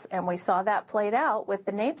skills, and we saw that played out with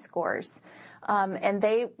the NAEP scores. And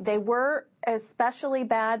they were especially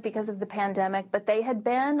bad because of the pandemic, but they had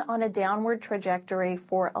been on a downward trajectory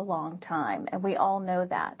for a long time, and we all know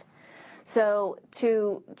that. So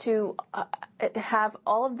to have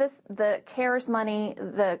all of this, the CARES money,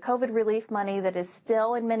 the COVID relief money that is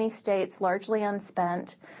still in many states largely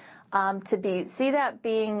unspent, see that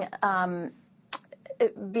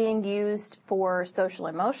being used for social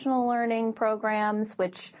emotional learning programs,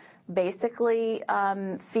 which basically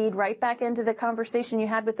feed right back into the conversation you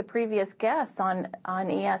had with the previous guests on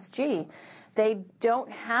ESG. They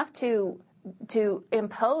don't have to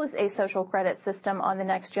impose a social credit system on the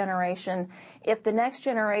next generation if the next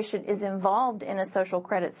generation is involved in a social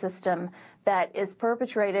credit system that is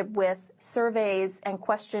perpetrated with surveys and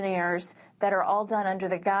questionnaires that are all done under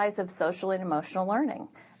the guise of social and emotional learning.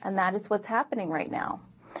 And that is what's happening right now.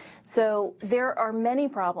 So there are many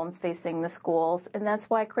problems facing the schools, and that's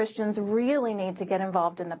why Christians really need to get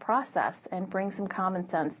involved in the process and bring some common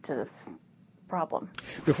sense to this problem.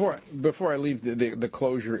 Before I leave the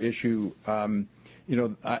closure issue,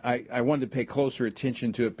 I wanted to pay closer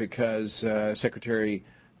attention to it because Secretary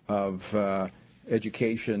of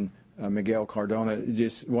Education Miguel Cardona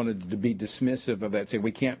just wanted to be dismissive of that, saying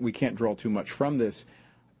we can't draw too much from this.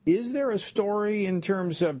 Is there a story in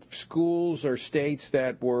terms of schools or states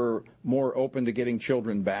that were more open to getting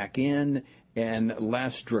children back in and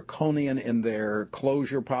less draconian in their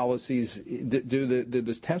closure policies? Did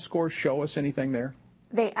the test scores show us anything there?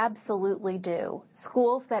 They absolutely do.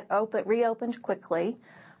 Schools that reopened quickly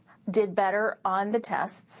did better on the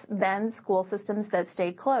tests than school systems that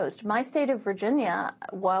stayed closed. My state of Virginia,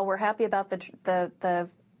 while we're happy about the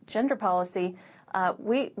gender policy,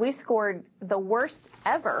 we scored the worst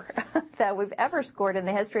ever that we've ever scored in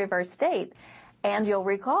the history of our state. And you'll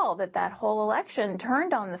recall that whole election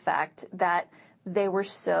turned on the fact that they were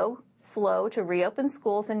so slow to reopen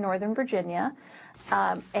schools in Northern Virginia.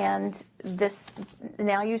 And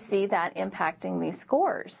now you see that impacting these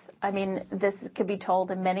scores. I mean, this could be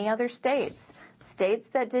told in many other states. States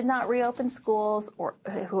that did not reopen schools or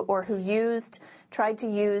who tried to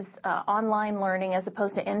use online learning as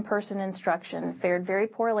opposed to in-person instruction fared very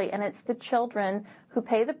poorly. And it's the children who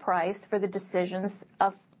pay the price for the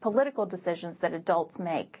political decisions that adults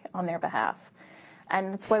make on their behalf.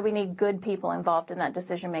 And that's why we need good people involved in that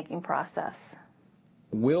decision-making process.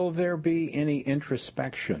 Will there be any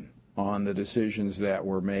introspection on the decisions that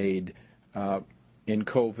were made in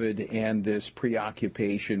COVID and this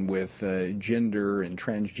preoccupation with gender and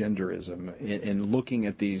transgenderism in looking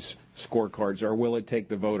at these scorecards, or will it take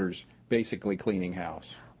the voters basically cleaning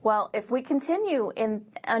house? Well, if we continue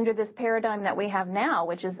under this paradigm that we have now,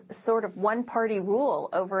 which is sort of one-party rule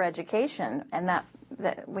over education, and that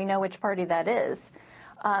we know which party that is,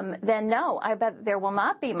 then no, I bet there will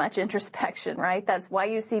not be much introspection, right? That's why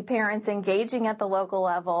you see parents engaging at the local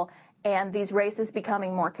level and these races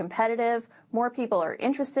becoming more competitive. More people are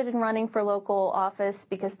interested in running for local office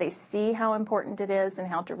because they see how important it is and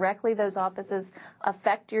how directly those offices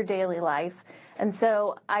affect your daily life. And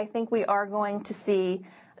so I think we are going to see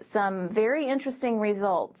some very interesting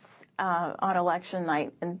results on election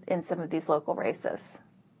night in some of these local races.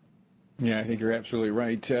 Yeah, I think you're absolutely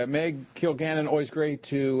right. Meg Kilgannon, always great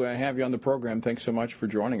to have you on the program. Thanks so much for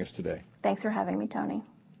joining us today. Thanks for having me, Tony.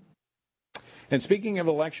 And speaking of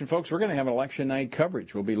election, folks, we're going to have an election night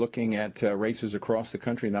coverage. We'll be looking at races across the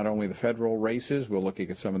country, not only the federal races. We're looking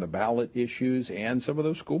at some of the ballot issues and some of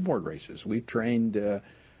those school board races. We've trained about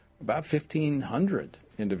 1,500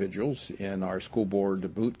 individuals in our school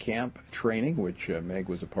board boot camp training, which Meg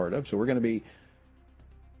was a part of. So we're going to be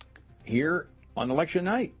here on election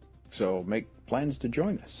night. So make plans to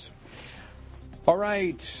join us. All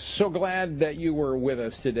right, so glad that you were with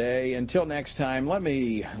us today. Until next time, let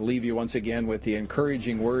me leave you once again with the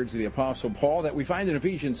encouraging words of the Apostle Paul that we find in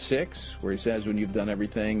Ephesians 6, where he says, when you've done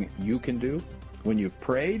everything you can do, when you've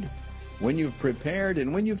prayed, when you've prepared,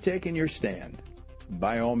 and when you've taken your stand,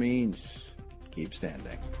 by all means, keep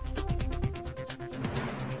standing.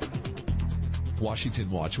 Washington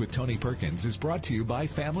Watch with Tony Perkins is brought to you by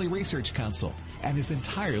Family Research Council and is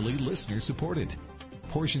entirely listener-supported.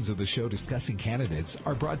 Portions of the show discussing candidates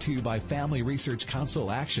are brought to you by Family Research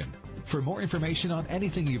Council Action. For more information on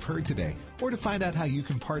anything you've heard today, or to find out how you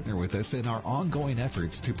can partner with us in our ongoing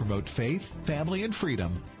efforts to promote faith, family, and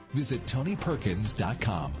freedom, visit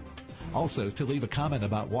TonyPerkins.com. Also, to leave a comment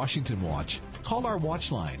about Washington Watch, call our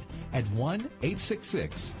watch line at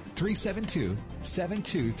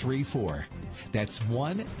 1-866-372-7234. That's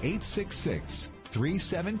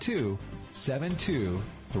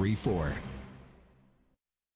 1-866-372-7234.